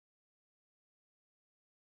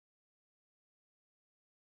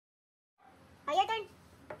Oh, your turn.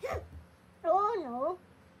 Oh no.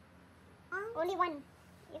 Only one.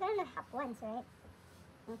 You can only hop once, right?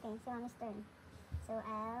 Okay, so mommy's turn. So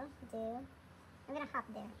I'm gonna hop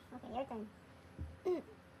there. Okay, your turn.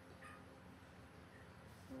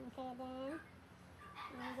 Okay, then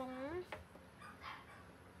I'm gonna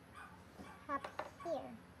hop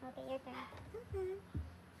here. Okay, your turn.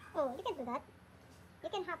 Oh, you can do that. You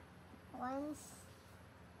can hop once.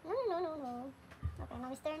 No. Okay,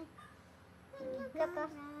 mommy's turn. Look,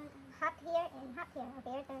 hop here and hop here.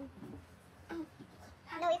 Okay, your turn.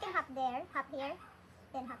 No, you can hop there, hop here,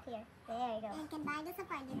 then hop here. There you go. You can buy the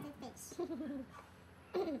supported fish. So,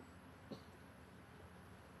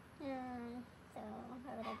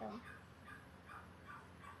 where would I go?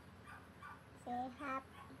 Say hop.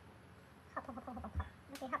 Hop.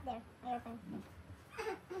 Okay, hop there. Your turn.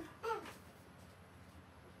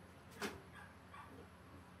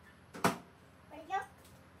 Where did you go?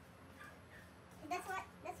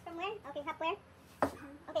 That's from where? Okay, hop where?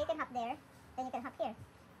 Okay, you can hop there. Then you can hop here.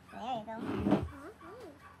 There you go.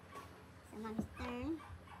 So mommy's turn.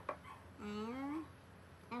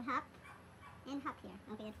 I'll hop and hop here.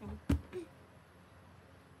 Okay, your turn.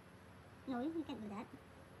 No, you can't do that.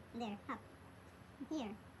 There, hop.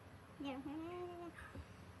 Here. There.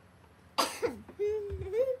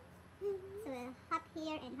 So hop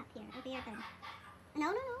here and hop here. Okay, your turn. No.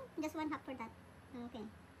 Just one hop for that. Okay.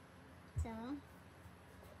 So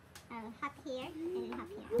I'll hop here and then hop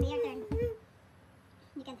here. Okay, your turn.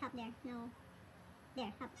 You can hop there. No.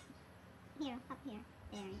 There, hop. Here, hop here.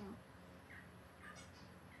 There you go.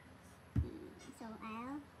 So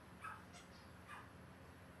I'll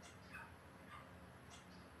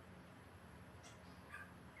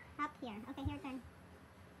hop here. Okay, your turn.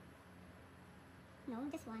 No,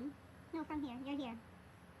 just one. No, from here. You're here.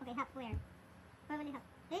 Okay, hop where? Where will you hop?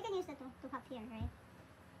 You can use that to hop here, right?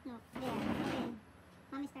 No, there. Okay.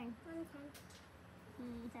 Mommy's turn.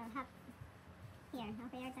 So hop here.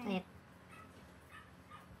 Okay, your turn. Wait.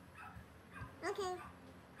 Okay.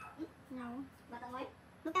 No. Butang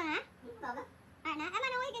Butang, ha? Baba. No,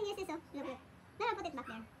 you can use this. Look. No, put it back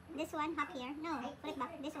there. This one, hop here. No, put it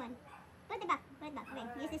back. This one. Put it back.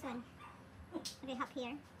 Okay, use this one. Okay, hop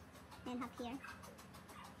here. Then hop here.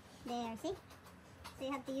 There, see? So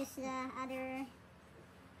you have to use the other.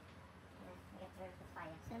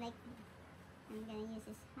 So like, I'm gonna use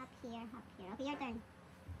this. Hop here. Okay, your turn.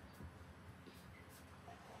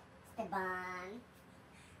 Esteban.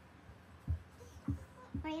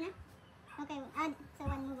 Where are you na? Okay, add. So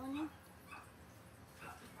one move only.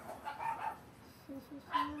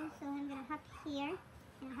 So I'm gonna hop here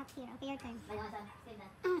and hop here. Okay, your turn.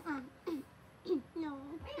 No.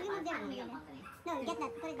 You move there. No, get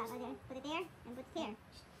that. Put it back. Okay. Put it there and put it here.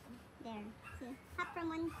 There. See? Hop from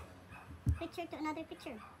one picture to another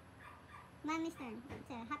picture. Mommy's turn.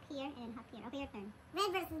 So hop here and then hop here. Okay, your turn. Red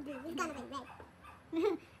versus blue. Who's gonna win? Red.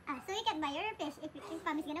 So you can buy your fish if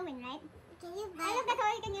Mommy's gonna win, right? Can you buy? I look, that's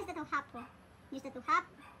how you can use that to hop. Use that to hop.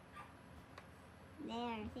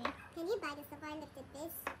 There, see? Can you buy the supported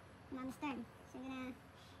fish? Mommy's turn. So you're gonna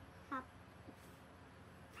hop.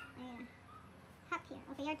 Hop here.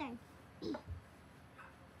 Okay, your turn.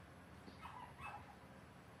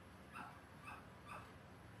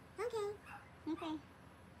 Okay.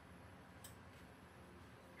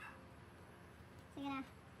 So you're gonna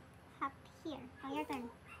hop here. Oh, your turn.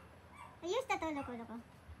 Use that to look.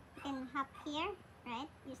 You can hop here, right?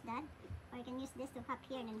 Use that. Or you can use this to hop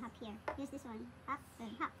here and then hop here. Use this one. Hop,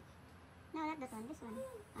 then hop. No, not that one. This one.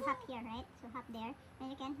 Hop here, right? So hop there.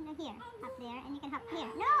 And you can here. Hop there. And you can hop here.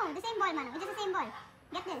 No! The same ball, Mano. It is the same ball.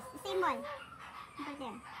 Get this. The same ball. Put it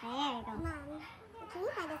there. There you go. Mom, can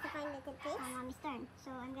you buy the supported fish? Mommy's turn.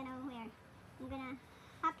 So I'm gonna where? I'm gonna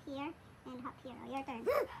hop here and hop here. Oh, your turn.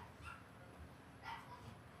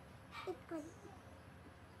 It could.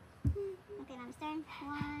 Okay, Mommy's turn.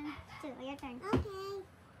 1, 2. Oh, your turn. Okay.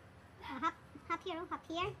 Hop here, and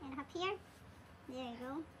hop here. There you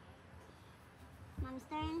go. Mommy's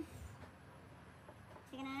turn.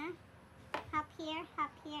 So you're gonna hop here,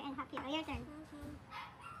 and hop here. Oh, your turn. Okay.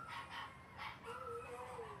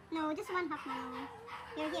 No, just one hop now.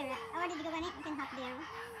 You're here, right? Oh, where did you go, Gani? You can hop there.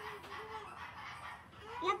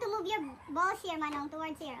 You have to move your balls here, Manong,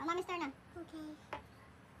 towards here. Oh, Mommy's turn na. Okay.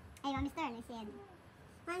 Ay, Mommy's turn, I said.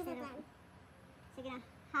 When's the So time? you're gonna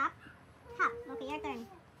hop. Okay, your turn.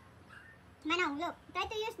 Manong, look. Try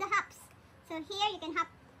to use the hops. So here, you can hop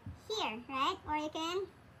here, right? Or you can...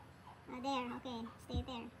 there, okay. Stay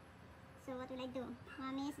there. So what will I do?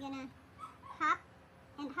 Mommy is gonna hop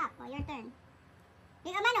and hop. Oh, your turn.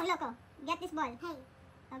 Manong, look, oh. Get this ball. Hey.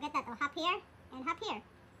 Oh, get that. Oh, hop here and hop here.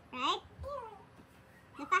 Right?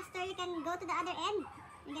 The faster you can go to the other end,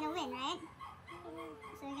 you're gonna win, right?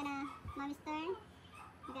 So you're gonna, mommy's turn.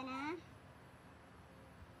 You're gonna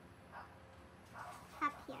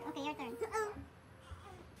hop here. Okay, your turn.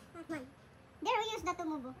 One. There, we use that to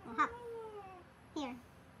move. Oh, hop. Here.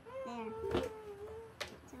 There.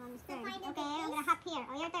 So mommy's turn. Okay, I'm gonna hop here.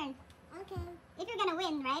 Oh, your turn. Okay. If you're gonna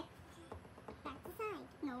win, right? Back to side.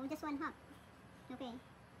 No, just one hop. Okay.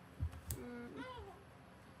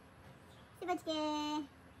 Si Bajke.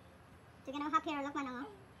 So you're gonna hop here. Look, manong.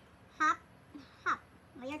 Hop. Hop.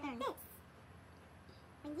 Oh, your turn. This.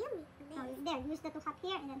 And you make this. Oh, there. Use that to hop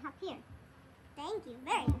here and then hop here. Thank you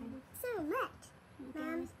very so much. Okay,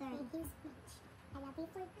 Mom, mommy's turn. thank you so much. I love you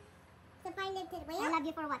for superlative. Wait I up. love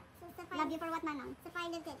you for what? Love you for what, manong?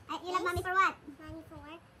 Superlative. You love mommy for what? Mommy for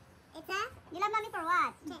what? It's a You love mommy for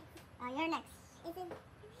what? check. Oh, you're next. It's a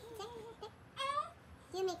check.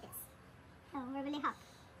 You make this. Oh, we're really hop.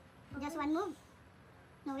 Just one move.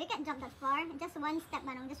 No, you can't jump that far. Just one step,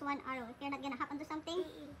 manong. Just one arrow. If you're not gonna hop onto something,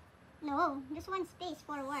 no, just one space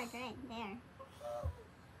forward, right there.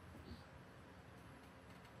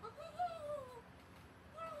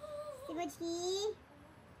 Siguchi.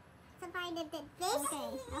 Superlative this. Okay,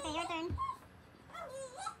 okay, your turn.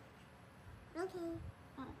 Okay.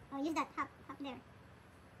 Oh, use that. Hop there.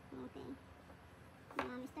 Okay.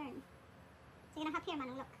 Mommy's turn. So you're gonna hop here,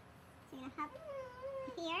 manong. Look. So you're gonna hop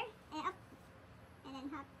here and up, and then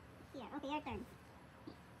hop here. Okay, your turn.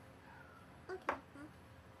 Okay.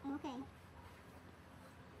 Okay.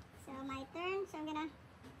 So my turn. So I'm gonna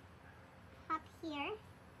hop here,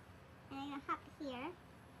 and I'm gonna hop here.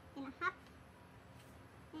 Gonna hop,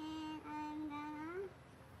 and I'm gonna.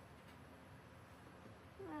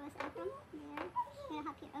 Where was I from? There. I'm gonna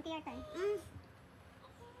hop here. Okay, your turn.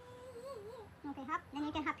 Okay, hop. Then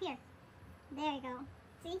you can hop here. There you go.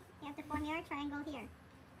 See? You have to form your triangle here.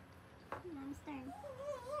 Mom's turn.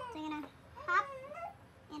 So you're gonna hop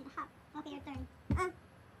and hop. Okay, your turn.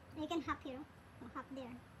 You can hop here. Oh, hop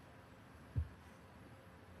there.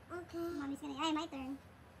 Okay. Mommy's gonna. Ay, my turn.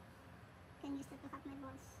 Can use that to hop my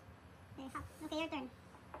balls. Okay, hop. Okay, your turn.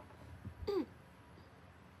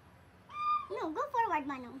 No, go forward,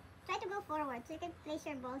 Mano. Try to go forward so you can place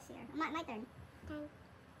your balls here. My turn. Turn.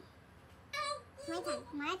 My turn.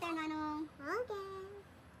 My turn, Mano. Okay.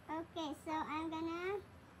 Okay, so I'm gonna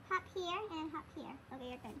hop here and hop here. Okay,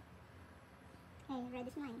 your turn. Hey, red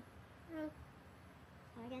is mine. What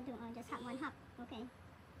are we gonna do? Oh, just hop one hop. Okay.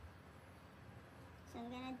 So I'm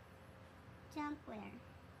gonna jump where?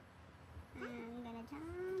 I'm gonna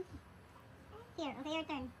jump here. Okay, your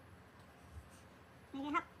turn.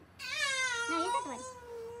 Maybe hop. No, use that one.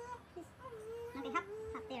 Okay, hop.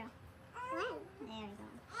 Hop there. One. There you go.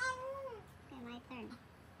 Okay, my turn.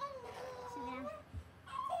 So I'm gonna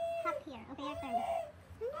hop here. Okay, your turn.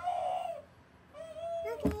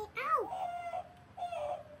 Okay. Ow.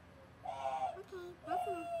 Okay. That's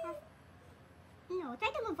enough. No, try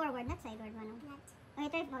to move forward, not sideward, Mano. Left.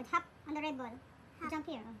 Okay, try to hop on the red ball. Hop. Jump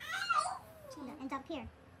here. And jump here.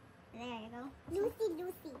 There you go. Lucy.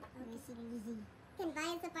 Easy, easy. Can buy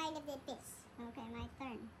us a pile of the fish. Okay, my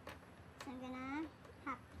turn. So I'm gonna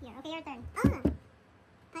hop here. Okay, your turn.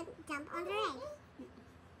 But jump on the right.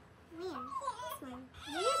 Where? This one.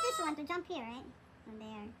 You use this one to jump here, right? Oh,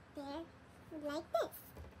 there. There. Like this.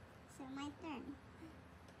 So my turn.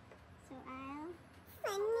 So I'll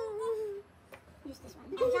Funny. use this one.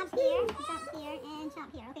 I'll jump here, and jump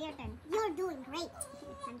here. Okay, your turn. You're doing great.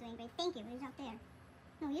 I'm doing great. Thank you. We'll jump there.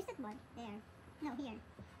 No, use that ball. There. No, here.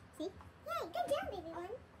 See? Yay, good job, baby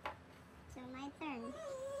one. So my turn.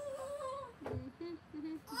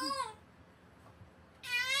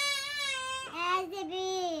 SDB.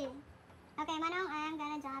 Okay, Manong, I'm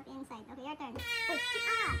gonna jump inside. Okay, your turn. Push.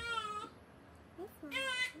 This one.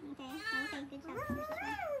 Okay, okay, good job. Use this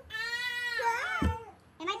one.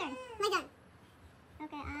 Okay, my turn. My turn.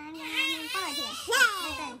 Okay, I'm gonna move forward here. Yay!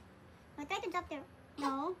 My turn. Oh, try to jump there.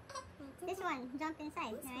 No, this one. Jump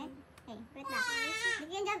inside, right? Okay, put it back. You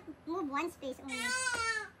can just move one space only. There.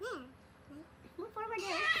 Move forward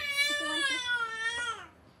there if you want to.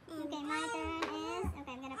 Okay, my turn is...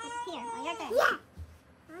 Okay, I'm gonna put it here. Oh, your turn. Yeah.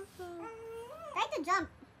 Okay. Try to jump.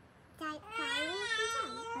 Try to jump.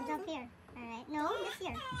 I'll jump here. Alright. No, just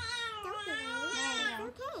here. Don't be worried. There you go.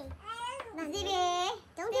 It's okay. Zibi!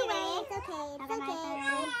 Don't be worried. It's okay. It's Okay, my okay. turn.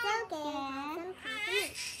 It's okay. Yeah. Have some coffee.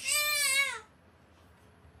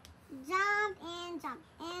 Jump and jump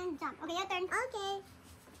and jump. Okay, your turn. Okay.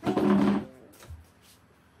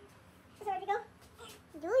 So where to go?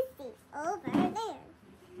 Lucy, over there.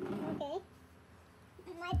 Okay.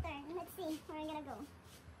 My turn. Let's see where I'm gonna go.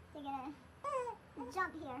 So you're gonna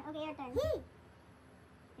jump here. Okay, your turn. Yay.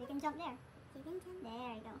 You can jump there. You can jump.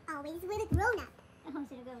 There you go. Always with a grown-up. Oh,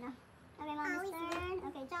 should I go now? Okay, Mommy's Always turn.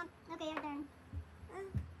 Okay, jump. Okay, your turn.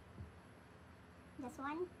 Just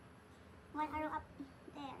one. One arrow up.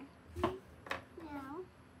 There. Now,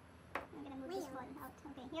 I'm gonna move this Wheel. ball out.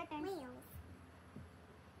 Okay, your turn. Wheels.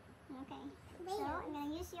 Okay. So, Wheel. I'm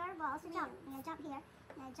gonna use your balls to jump. I'm gonna jump here.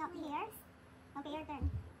 I'm gonna jump here. Okay, your turn.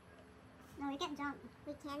 No, you can't jump.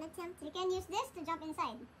 We can attempt You can use this to jump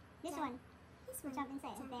inside. This Jump. one. this To one. jump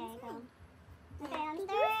inside. Jump There you go. inside. Okay, on Be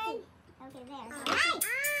turn. goofy. Okay, there. Alright.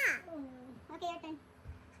 Ah! Okay, your turn.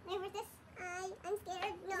 Hey, where's this? I'm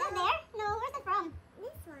scared. No. Is that there? No, where's it from?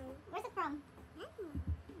 This one. Where's it from? That one.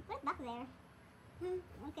 Put it back there. Hmm.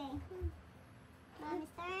 Okay.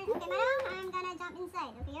 Mommy's turn. Okay, Mom, I'm gonna jump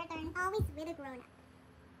inside. Okay, your turn. Always with a grown-up.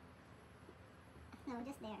 No,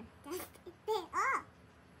 just there. Just there. Oh!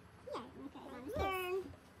 Here. Okay, Mommy's turn.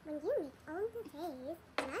 When you meet on the face,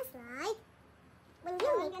 just like when So you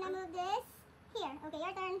I'm meet gonna move this here. Okay,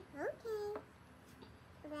 your turn. Okay.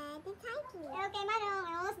 Red and tight. Okay, Manong,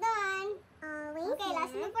 I'm almost done. Always Okay,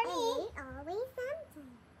 last there. move for me. Always